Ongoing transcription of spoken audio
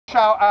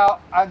Shout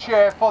out and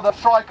cheer for the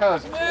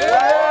strikers. We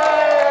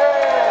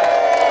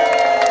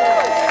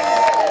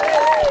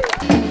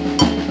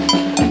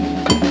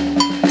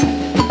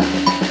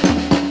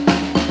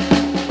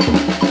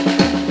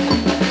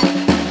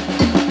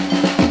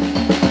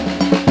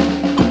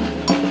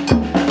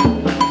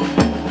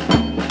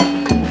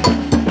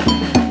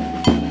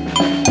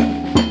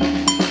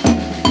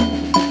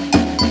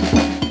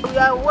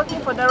are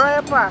working for the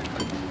Royal Park,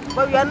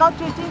 but we are not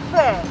treating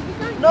fair.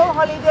 No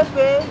holiday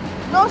pay,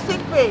 no sick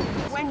pay.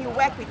 When you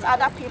work with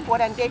other people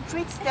and they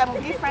treat them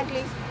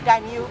differently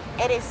than you,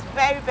 it is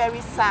very, very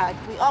sad.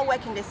 We all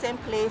work in the same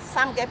place.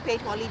 Some get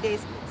paid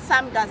holidays,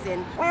 some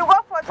doesn't. We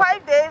work for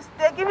 5 days,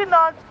 they're giving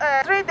us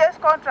 3 days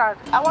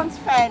contract. I want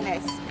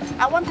fairness.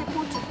 I want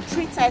people to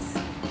treat us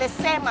the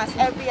same as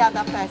every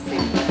other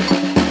person.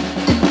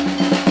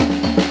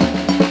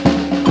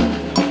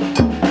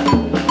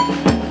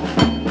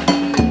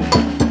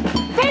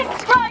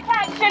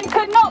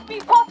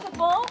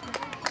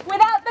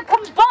 Without the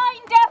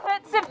combined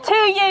efforts of 2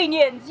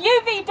 unions,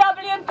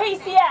 UVW and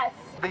PCS.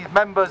 These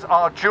members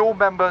are dual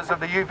members of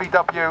the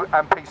UVW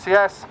and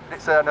PCS.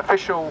 It's an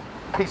official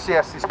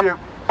PCS dispute,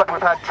 but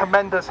we've had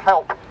tremendous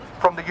help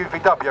from the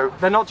UVW.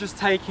 They're not just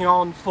taking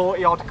on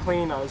 40 odd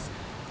cleaners,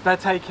 they're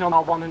taking on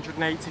our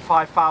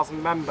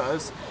 185,000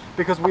 members,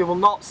 because we will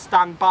not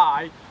stand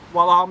by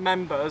while our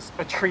members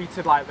are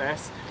treated like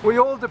this. We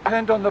all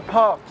depend on the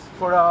parks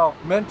for our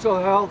mental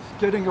health,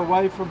 getting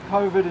away from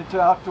COVID into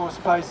outdoor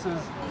spaces,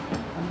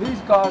 and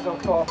these guys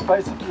are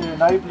basically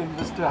enabling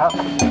this to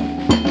happen.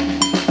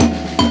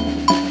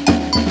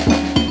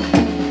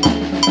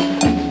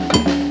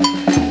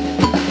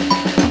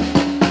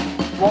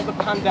 What the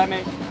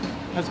pandemic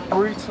has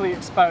brutally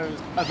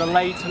exposed are the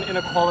latent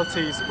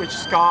inequalities which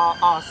scar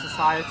our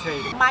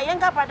society. My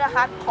younger brother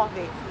had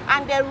COVID,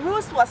 and the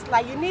rules was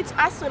like you need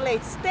to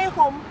isolate, stay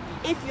home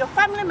if your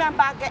family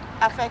member get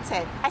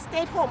affected. I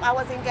stayed home, I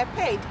wasn't get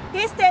paid.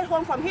 He stayed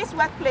home from his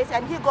workplace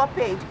and he got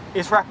paid.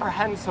 It's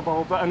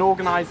reprehensible that an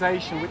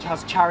organisation which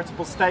has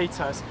charitable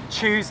status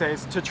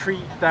chooses to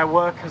treat their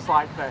workers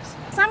like this.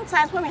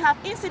 Sometimes when we have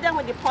incident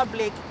with the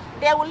public,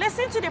 they will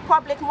listen to the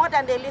public more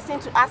than they listen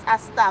to us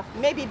as staff,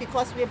 maybe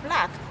because we're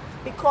black.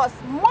 Because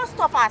most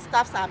of our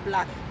staffs are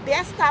black.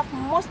 Their staff,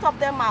 most of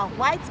them are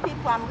white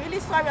people. I'm really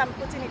sorry I'm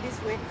putting it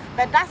this way,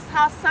 but that's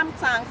how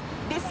sometimes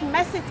this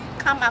message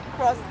come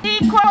across.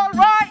 Equal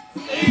rights!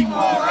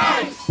 Equal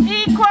rights!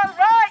 Equal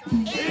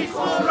rights!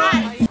 Equal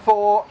rights!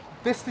 For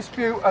this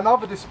dispute and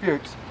other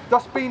disputes,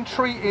 just being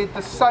treated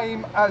the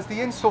same as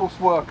the in-source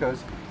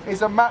workers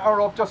is a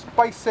matter of just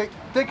basic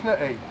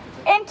dignity.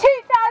 In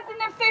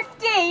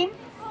 2015,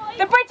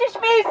 the British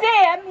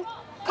Museum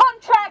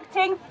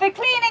contracting the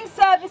cleaning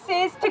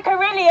services to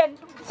Carillion,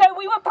 so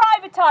we were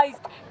privatised,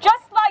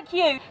 just like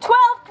you.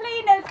 12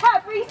 cleaners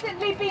have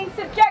recently been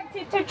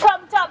subjected to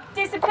trumped up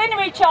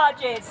disciplinary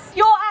charges.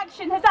 Your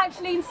action has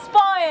actually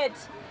inspired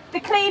the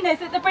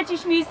cleaners at the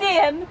British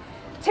Museum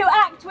to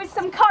act with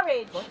some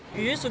courage.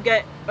 You used to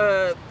get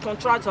a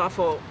contractor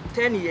for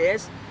 10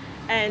 years,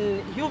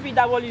 and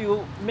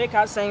UVW make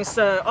us since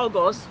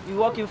August, we're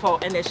working for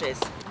NHS.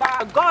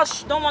 But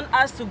gosh, don't want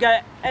us to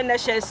get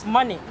NHS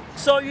money.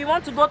 So you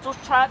want to go to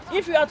strike.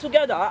 If you are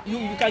together, you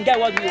can get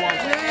what you want.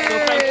 So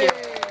thank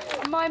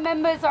you. My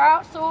members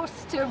are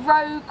outsourced to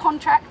road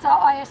contractor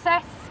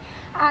ISS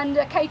and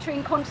a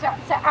catering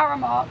contractor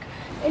Aramark.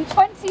 In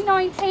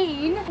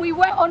 2019, we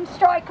went on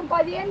strike, and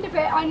by the end of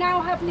it, I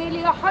now have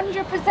nearly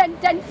 100%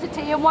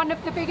 density in one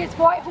of the biggest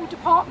Whitehall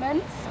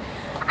departments.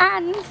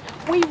 And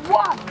we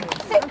won.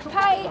 Sick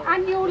pay,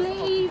 annual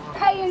leave,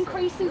 pay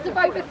increases of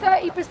over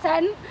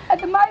 30%.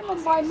 At the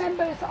moment, my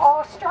members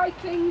are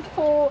striking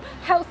for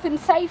health and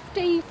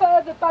safety,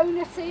 further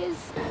bonuses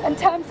and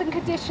terms and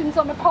conditions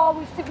on a par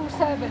with civil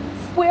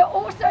servants. We're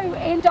also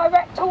in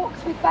direct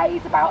talks with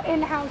Bays about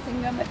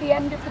in-housing them at the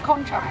end of the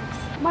contracts.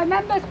 My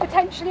members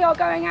potentially are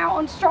going out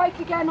on strike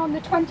again on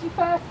the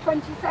 21st,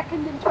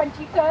 22nd and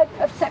 23rd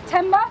of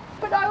September.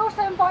 But I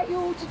also invite you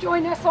all to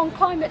join us on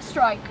climate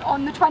strike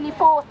on the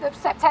 24th of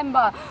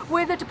September.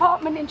 We're the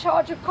department in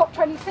charge of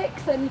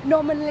COP26 and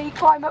nominally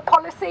climate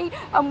policy,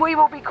 and we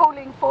will be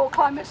calling for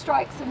climate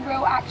strikes and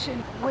real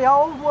action. We are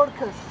all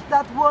workers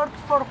that work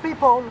for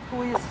people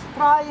who is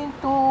trying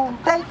to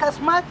take as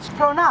much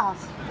from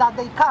us that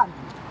they can,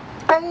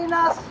 paying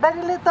us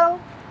very little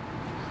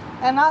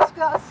and ask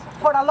us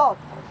for a lot.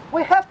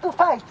 We have to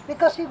fight,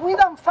 because if we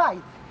don't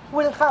fight,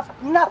 we'll have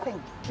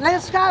nothing.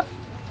 Let's have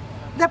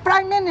the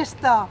Prime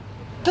Minister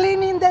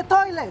cleaning the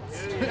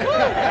toilets.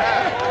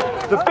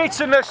 The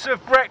bitterness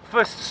of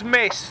breakfasts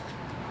missed,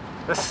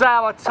 the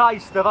sour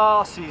taste of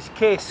arses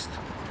kissed,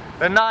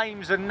 the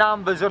names and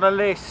numbers on a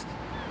list.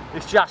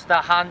 It's just a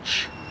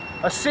hunch,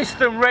 a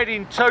system red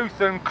in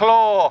tooth and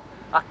claw,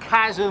 a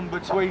chasm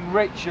between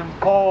rich and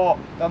poor.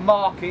 The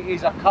market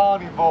is a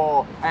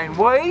carnivore, and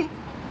we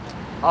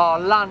are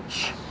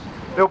lunch.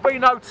 There'll be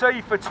no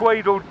tea for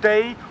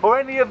Tweedledee or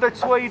any of the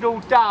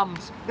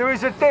Tweedledums. There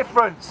is a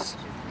difference.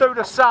 Do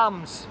the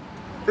sums.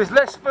 There's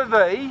less for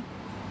thee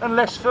and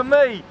less for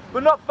me,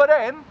 but not for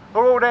them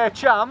or all their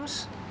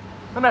chums.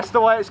 And that's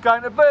the way it's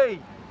going to be.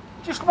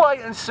 Just wait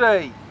and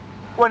see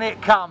when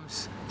it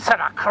comes to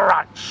the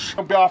crunch.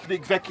 On behalf of the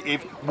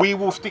executive, we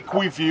will stick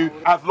with you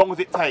as long as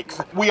it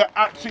takes. We are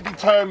absolutely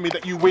determined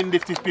that you win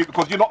this dispute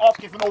because you're not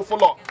asking for an awful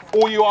lot.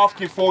 All you're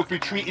asking for is to be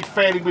treated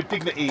fairly with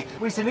dignity.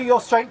 We salute your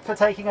strength for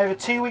taking over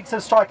 2 weeks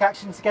of strike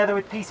action together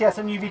with PCS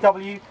and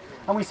UVW,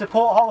 and we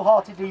support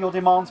wholeheartedly your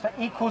demands for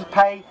equal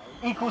pay,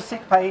 equal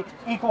sick pay,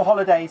 equal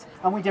holidays,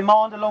 and we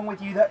demand along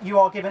with you that you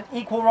are given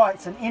equal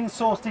rights and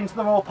insourced into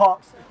the Royal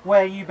Parks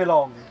where you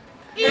belong.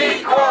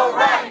 Equal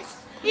rights!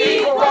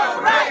 Equal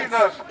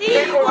rights!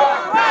 Equal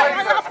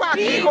rights!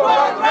 Equal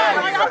rights!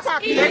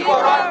 Equal rights!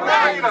 Equal rights for the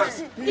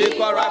cleaners!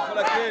 Equal rights for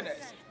the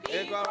cleaners!